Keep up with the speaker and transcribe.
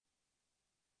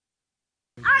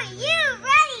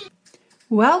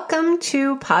Welcome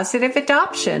to Positive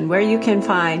Adoption, where you can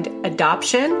find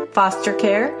adoption, foster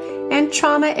care, and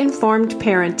trauma-informed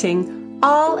parenting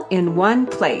all in one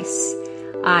place.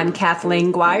 I'm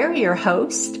Kathleen Guire, your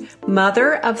host,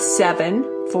 mother of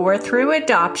 7, 4 through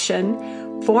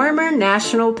adoption, former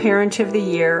National Parent of the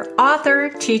Year,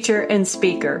 author, teacher, and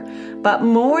speaker. But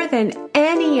more than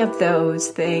any of those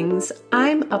things,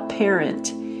 I'm a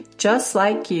parent, just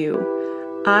like you.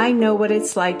 I know what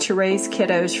it's like to raise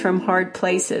kiddos from hard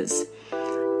places.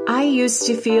 I used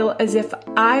to feel as if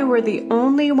I were the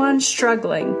only one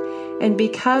struggling, and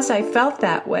because I felt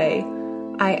that way,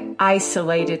 I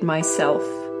isolated myself.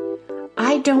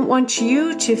 I don't want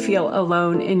you to feel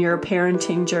alone in your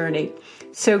parenting journey.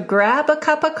 So grab a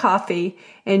cup of coffee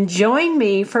and join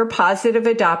me for Positive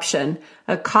Adoption,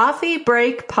 a coffee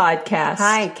break podcast.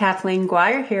 Hi, Kathleen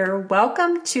Guire here.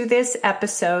 Welcome to this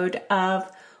episode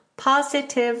of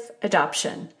Positive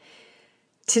Adoption.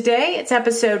 Today it's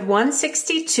episode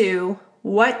 162,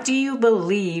 What Do You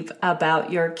Believe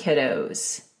About Your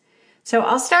Kiddos? So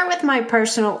I'll start with my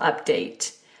personal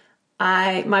update.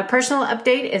 My personal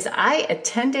update is I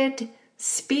attended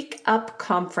Speak Up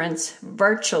Conference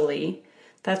virtually.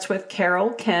 That's with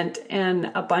Carol Kent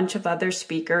and a bunch of other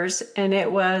speakers. And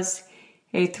it was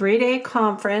a 3-day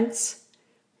conference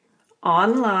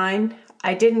online.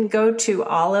 I didn't go to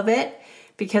all of it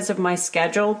because of my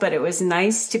schedule, but it was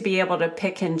nice to be able to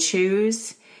pick and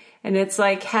choose. And it's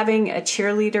like having a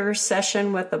cheerleader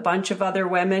session with a bunch of other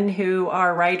women who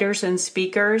are writers and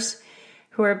speakers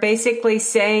who are basically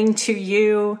saying to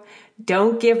you,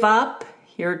 don't give up,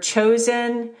 you're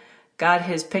chosen, God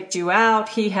has picked you out,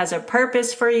 He has a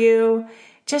purpose for you.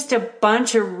 Just a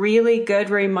bunch of really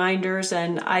good reminders.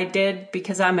 And I did,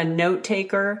 because I'm a note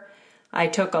taker, I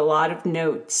took a lot of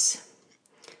notes.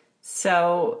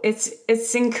 So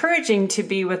it's encouraging to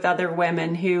be with other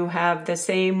women who have the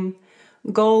same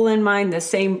goal in mind, the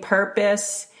same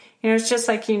purpose. It's just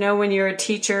like, when you're a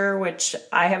teacher, which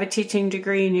I have a teaching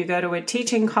degree, and you go to a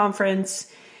teaching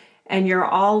conference and you're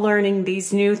all learning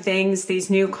these new things,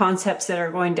 these new concepts that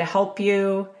are going to help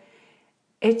you.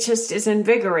 It just is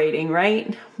invigorating,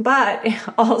 right? But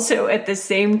also at the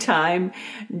same time,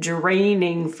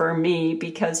 draining for me,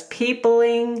 because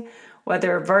peopling,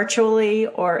 whether virtually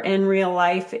or in real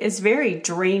life, is very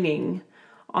draining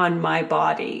on my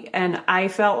body. And I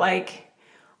felt like,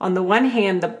 on the one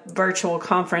hand, the virtual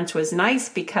conference was nice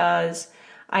because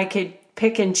I could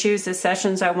pick and choose the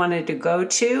sessions I wanted to go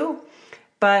to.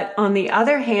 But on the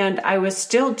other hand, I was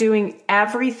still doing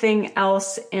everything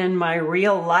else in my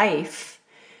real life,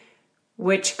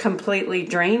 which completely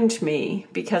drained me,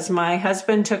 because my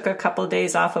husband took a couple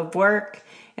days off of work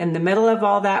in the middle of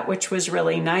all that, which was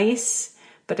really nice.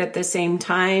 But at the same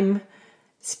time,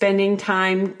 spending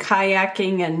time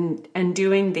kayaking and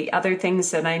doing the other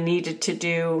things that I needed to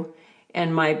do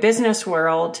in my business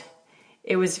world,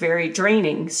 it was very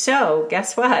draining. So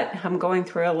guess what? I'm going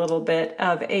through a little bit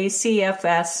of a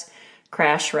CFS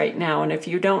crash right now. And if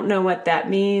you don't know what that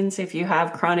means, if you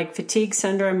have chronic fatigue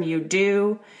syndrome, you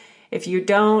do. If you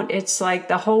don't, it's like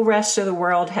the whole rest of the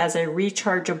world has a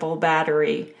rechargeable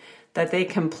battery that they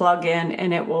can plug in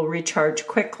and it will recharge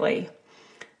quickly.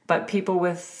 But people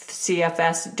with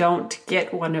CFS don't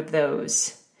get one of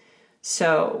those.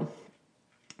 So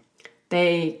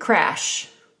they crash.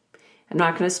 I'm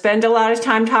not going to spend a lot of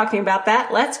time talking about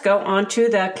that. Let's go on to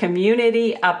the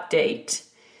community update.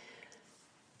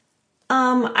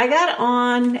 I got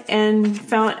on and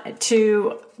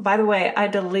by the way, I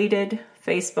deleted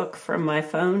Facebook from my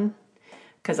phone,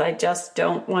 because I just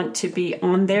don't want to be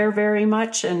on there very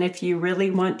much. And if you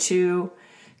really want to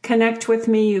connect with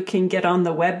me, you can get on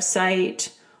the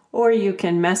website, or you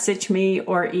can message me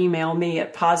or email me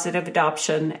at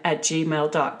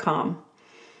positiveadoption@gmail.com.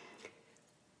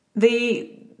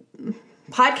 The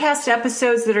podcast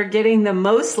episodes that are getting the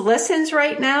most listens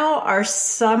right now are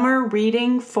Summer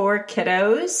Reading for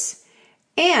Kiddos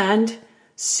and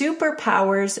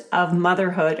Superpowers of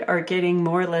Motherhood are getting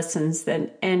more listens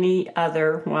than any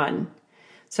other one.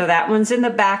 So that one's in the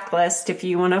backlist. If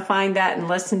you want to find that and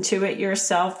listen to it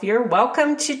yourself, you're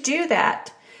welcome to do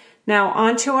that. Now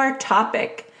on to our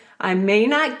topic. I may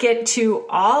not get to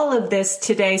all of this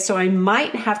today, so I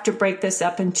might have to break this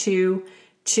up into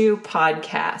 2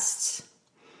 podcasts.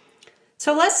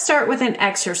 So let's start with an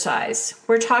exercise.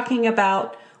 We're talking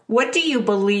about, what do you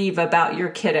believe about your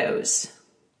kiddos?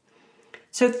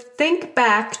 So think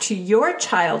back to your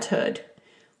childhood.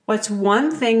 What's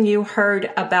one thing you heard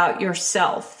about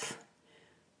yourself?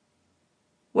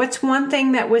 What's one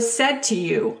thing that was said to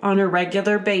you on a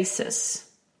regular basis?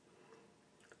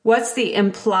 What's the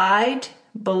implied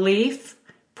belief,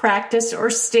 practice, or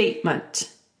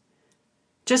statement?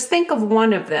 Just think of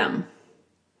one of them.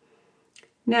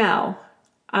 Now,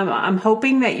 I'm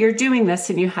hoping that you're doing this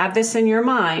and you have this in your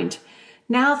mind.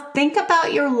 Now think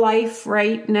about your life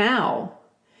right now.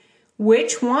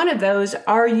 Which one of those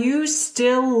are you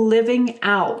still living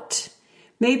out?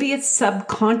 Maybe it's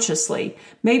subconsciously.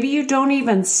 Maybe you don't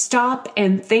even stop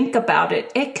and think about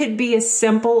it. It could be as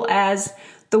simple as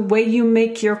the way you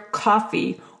make your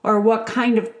coffee or what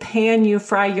kind of pan you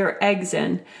fry your eggs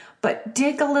in. But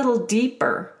dig a little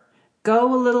deeper.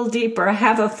 Go a little deeper. I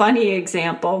have a funny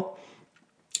example.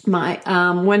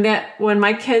 When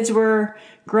my kids were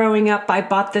growing up, I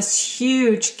bought this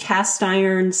huge cast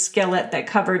iron skillet that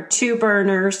covered 2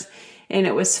 burners, and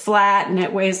it was flat and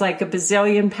it weighs like a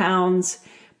bazillion pounds.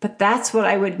 But that's what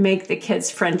I would make the kids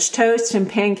French toast and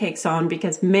pancakes on,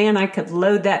 because man, I could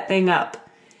load that thing up.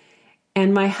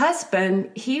 And my husband,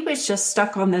 he was just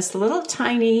stuck on this little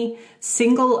tiny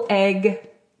single egg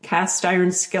cast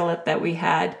iron skillet that we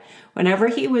had. Whenever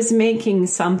he was making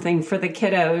something for the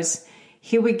kiddos,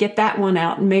 he would get that one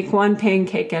out and make one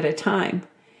pancake at a time.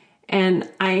 And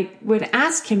I would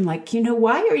ask him, like,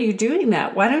 why are you doing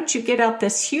that? Why don't you get out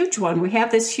this huge one? We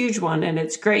have this huge one and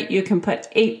it's great. You can put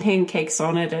 8 pancakes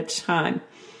on it at a time.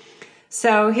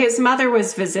 So his mother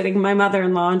was visiting, my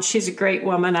mother-in-law, and she's a great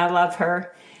woman. I love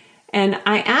her. And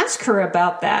I asked her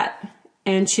about that.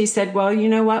 And she said, well, you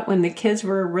know what? When the kids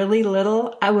were really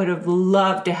little, I would have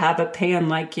loved to have a pan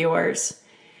like yours,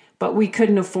 but we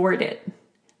couldn't afford it.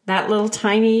 That little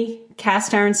tiny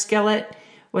cast iron skillet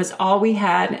was all we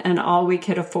had and all we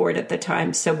could afford at the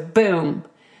time. So boom,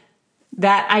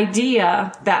 that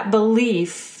idea, that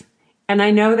belief, and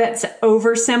I know that's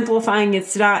oversimplifying.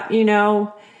 It's not,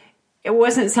 it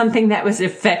wasn't something that was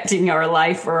affecting our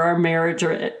life or our marriage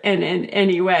or in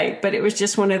any way, but it was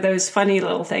just one of those funny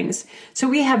little things. So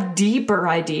we have deeper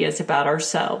ideas about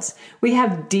ourselves. We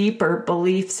have deeper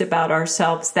beliefs about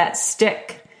ourselves that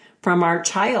stick from our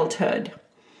childhood.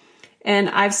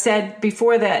 And I've said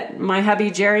before that my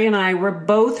hubby Jerry and I were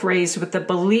both raised with the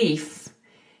belief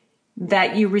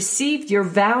that you received your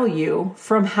value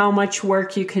from how much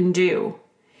work you can do.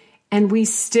 And we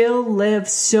still live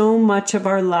so much of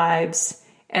our lives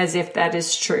as if that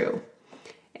is true.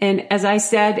 And as I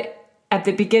said at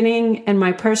the beginning in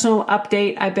my personal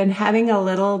update, I've been having a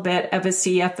little bit of a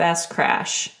CFS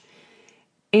crash.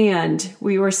 And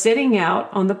we were sitting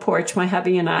out on the porch, my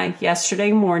hubby and I,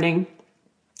 yesterday morning.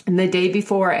 And the day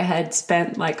before, I had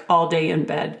spent like all day in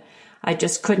bed. I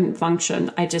just couldn't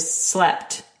function. I just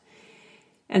slept.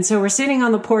 And so we're sitting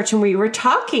on the porch and we were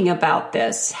talking about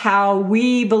this, how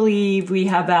we believe we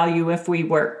have value if we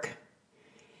work.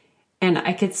 And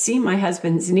I could see my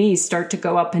husband's knees start to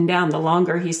go up and down the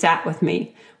longer he sat with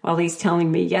me while he's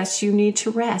telling me, yes, you need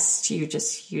to rest. You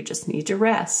just need to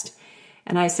rest.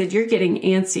 And I said, you're getting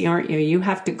antsy, aren't you? You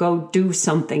have to go do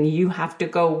something. You have to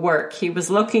go work. He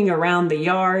was looking around the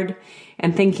yard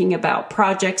and thinking about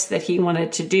projects that he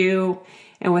wanted to do.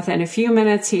 And within a few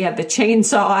minutes, he had the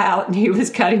chainsaw out and he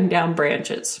was cutting down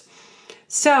branches.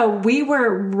 So we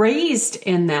were raised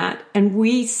in that, and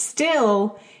we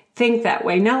still think that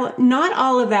way. Now, not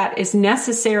all of that is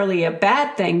necessarily a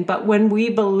bad thing, but when we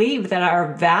believe that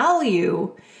our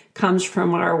value comes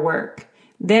from our work,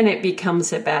 then it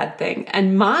becomes a bad thing.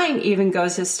 And mine even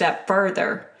goes a step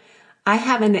further. I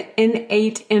have an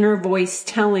innate inner voice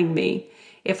telling me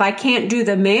if I can't do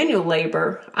the manual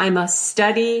labor, I must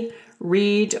study,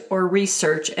 read, or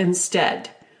research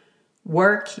instead.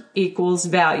 Work equals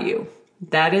value.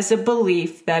 That is a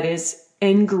belief that is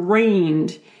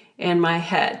ingrained in my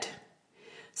head.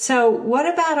 So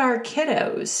what about our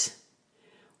kiddos?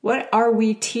 What are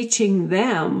we teaching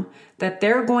them that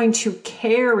they're going to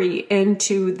carry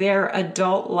into their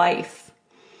adult life?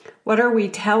 What are we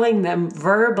telling them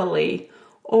verbally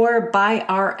or by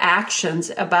our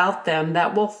actions about them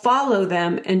that will follow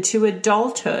them into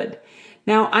adulthood?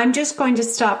 Now, I'm just going to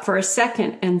stop for a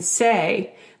second and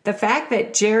say the fact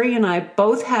that Jerry and I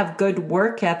both have good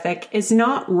work ethic is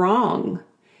not wrong.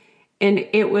 And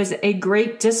it was a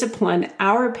great discipline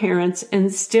our parents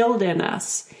instilled in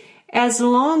us. As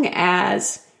long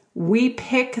as we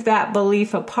pick that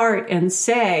belief apart and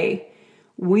say,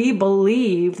 we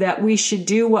believe that we should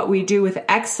do what we do with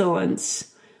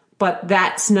excellence, but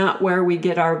that's not where we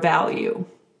get our value.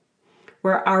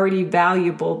 We're already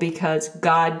valuable because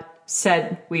God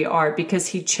said we are, because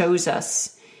He chose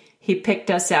us. He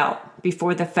picked us out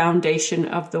before the foundation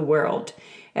of the world.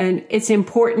 And it's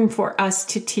important for us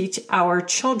to teach our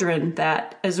children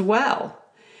that as well.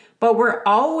 But we're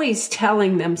always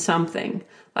telling them something,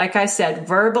 like I said,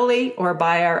 verbally or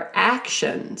by our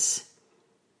actions.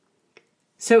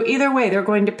 So either way, they're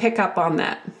going to pick up on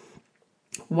that.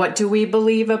 What do we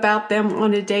believe about them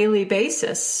on a daily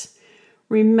basis?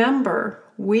 Remember,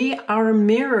 we are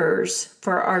mirrors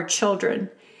for our children.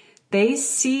 They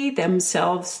see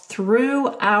themselves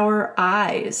through our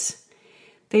eyes.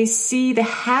 They see the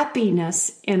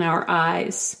happiness in our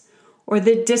eyes, or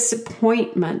the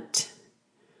disappointment,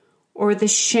 or the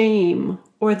shame,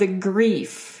 or the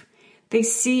grief. They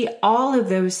see all of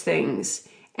those things,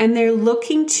 and they're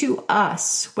looking to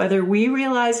us, whether we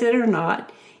realize it or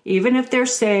not, even if they're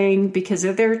saying, because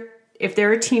if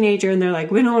they're a teenager and they're like,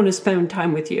 we don't want to spend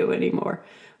time with you anymore.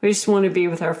 We just want to be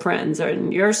with our friends,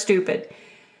 and you're stupid.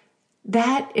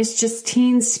 That is just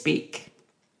teen speak.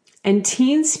 And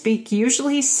teen speak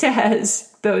usually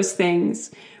says those things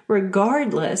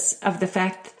regardless of the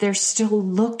fact that they're still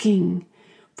looking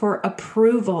for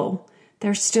approval.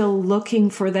 They're still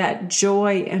looking for that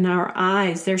joy in our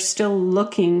eyes. They're still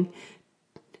looking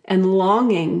and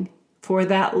longing for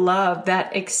that love,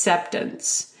 that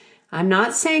acceptance. I'm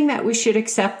not saying that we should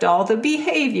accept all the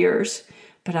behaviors,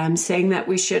 but I'm saying that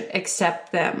we should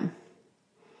accept them.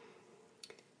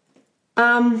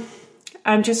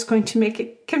 I'm just going to make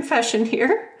a confession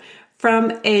here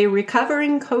from a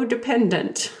recovering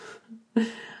codependent.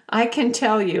 I can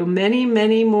tell you many,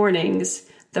 many mornings,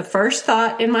 the first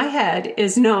thought in my head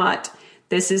is not,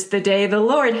 this is the day the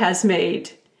Lord has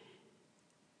made.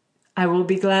 I will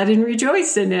be glad and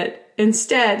rejoice in it.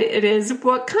 Instead, it is,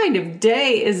 what kind of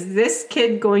day is this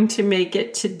kid going to make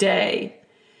it today?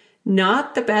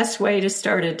 Not the best way to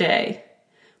start a day.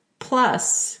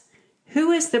 Plus,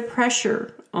 who is the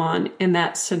pressure on in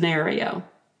that scenario?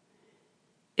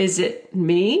 Is it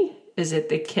me? Is it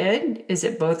the kid? Is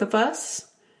it both of us?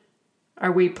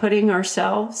 Are we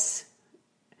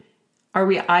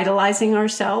idolizing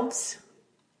ourselves?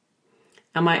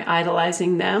 Am I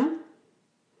idolizing them?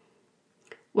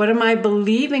 What am I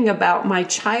believing about my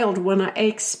child when I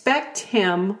expect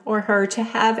him or her to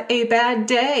have a bad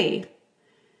day?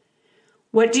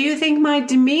 What do you think my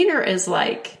demeanor is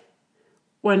like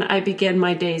when I begin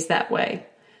my days that way?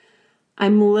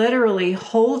 I'm literally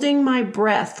holding my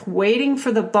breath, waiting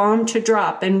for the bomb to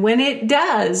drop. And when it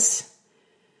does,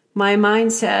 my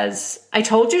mind says, I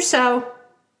told you so.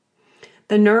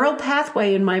 The neural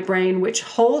pathway in my brain, which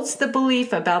holds the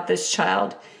belief about this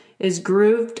child, is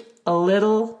grooved a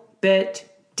little bit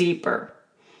deeper.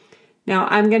 Now,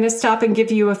 I'm going to stop and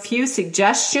give you a few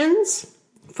suggestions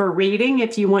for reading.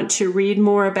 If you want to read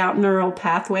more about neural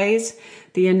pathways,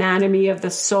 The Anatomy of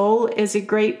the Soul is a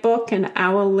great book, and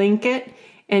I will link it.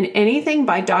 And anything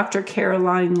by Dr.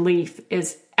 Caroline Leaf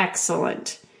is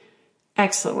excellent.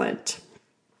 Excellent.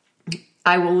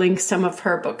 I will link some of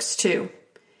her books too.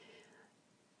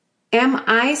 Am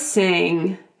I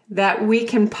saying that we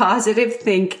can positive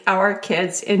think our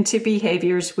kids into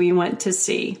behaviors we want to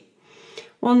see?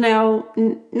 Well,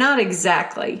 no, not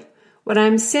exactly. What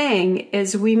I'm saying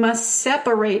is we must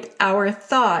separate our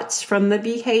thoughts from the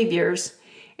behaviors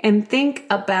and think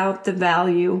about the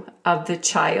value of the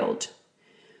child.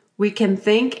 We can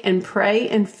think and pray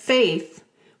in faith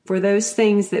for those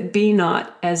things that be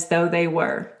not as though they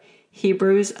were.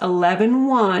 Hebrews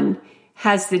 11:1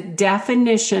 has the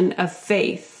definition of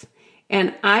faith.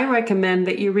 And I recommend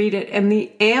that you read it in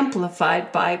the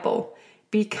Amplified Bible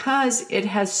because it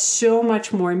has so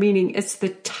much more meaning. It's the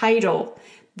title,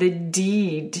 the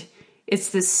deed, it's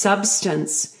the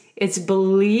substance. It's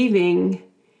believing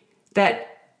that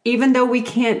even though we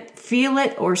can't feel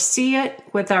it or see it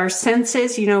with our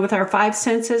senses, with our five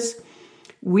senses,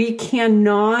 we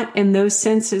cannot in those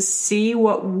senses see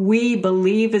what we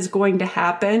believe is going to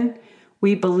happen.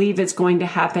 We believe it's going to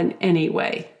happen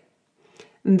anyway.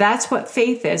 That's what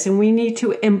faith is, and we need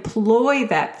to employ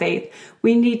that faith.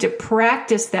 We need to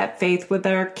practice that faith with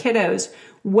our kiddos,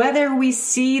 whether we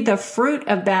see the fruit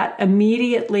of that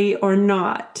immediately or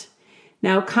not.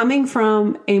 Now, coming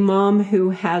from a mom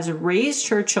who has raised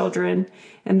her children,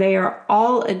 and they are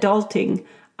all adulting,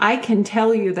 I can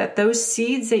tell you that those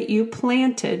seeds that you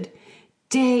planted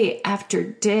day after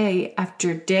day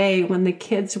after day when the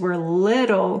kids were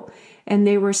little, and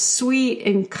they were sweet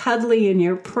and cuddly and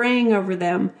you're praying over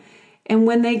them. And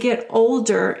when they get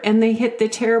older and they hit the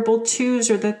terrible 2s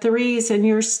or the 3s and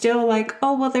you're still like,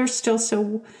 oh, well, they're still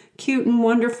so cute and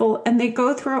wonderful. And they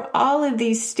go through all of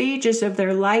these stages of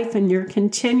their life and you're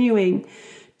continuing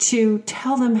to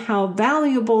tell them how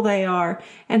valuable they are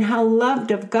and how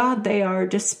loved of God they are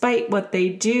despite what they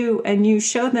do. And you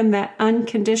show them that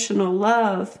unconditional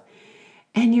love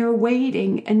and you're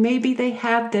waiting and maybe they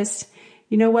have this.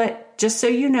 You know what? Just so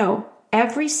you know,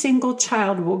 every single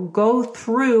child will go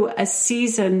through a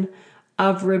season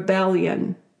of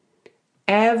rebellion.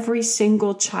 Every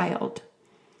single child.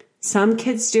 Some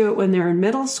kids do it when they're in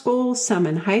middle school, some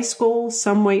in high school,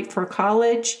 some wait for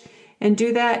college and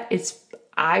do that.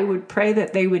 I would pray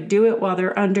that they would do it while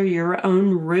they're under your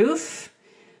own roof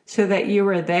so that you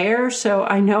are there. So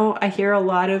I know I hear a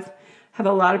lot of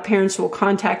parents who will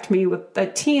contact me with the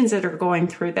teens that are going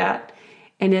through that.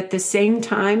 And at the same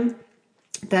time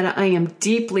that I am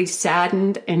deeply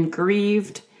saddened and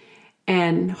grieved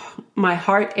and my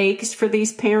heart aches for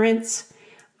these parents,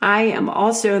 I am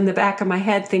also in the back of my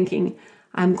head thinking,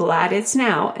 I'm glad it's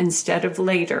now instead of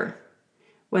later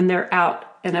when they're out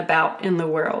and about in the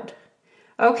world.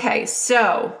 Okay,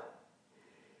 so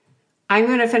I'm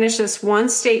going to finish this one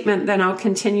statement, then I'll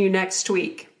continue next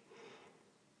week.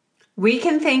 We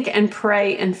can think and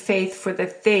pray in faith for the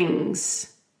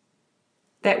things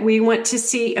that we want to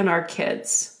see in our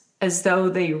kids as though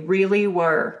they really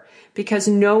were, because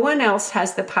no one else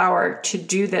has the power to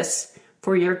do this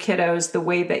for your kiddos the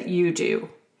way that you do.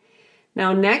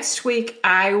 Now, next week,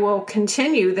 I will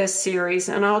continue this series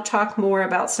and I'll talk more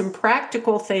about some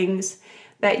practical things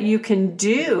that you can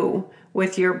do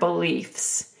with your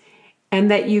beliefs and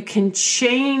that you can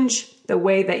change the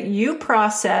way that you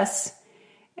process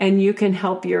and you can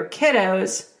help your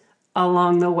kiddos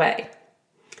along the way.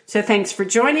 So thanks for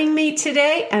joining me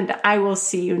today, and I will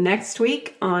see you next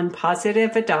week on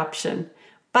Positive Adoption.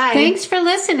 Bye. Thanks for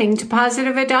listening to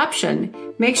Positive Adoption.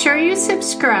 Make sure you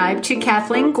subscribe to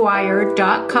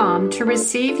KathleenGuire.com to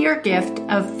receive your gift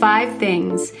of 5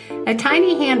 Things, a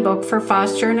tiny handbook for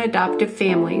foster and adoptive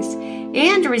families,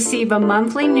 and receive a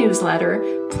monthly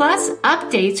newsletter, plus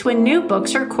updates when new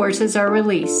books or courses are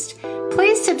released.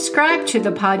 Please subscribe to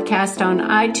the podcast on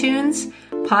iTunes,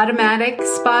 Podomatic,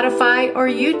 Spotify, or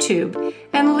YouTube,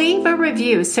 and leave a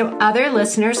review so other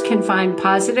listeners can find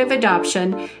Positive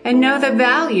Adoption and know the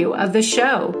value of the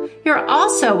show. You're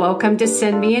also welcome to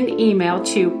send me an email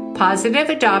to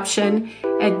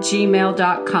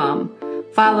positiveadoption@gmail.com.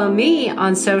 Follow me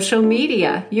on social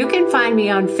media. You can find me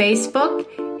on Facebook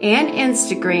and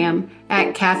Instagram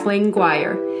at Kathleen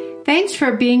Guire. Thanks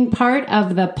for being part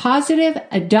of the Positive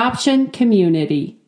Adoption community.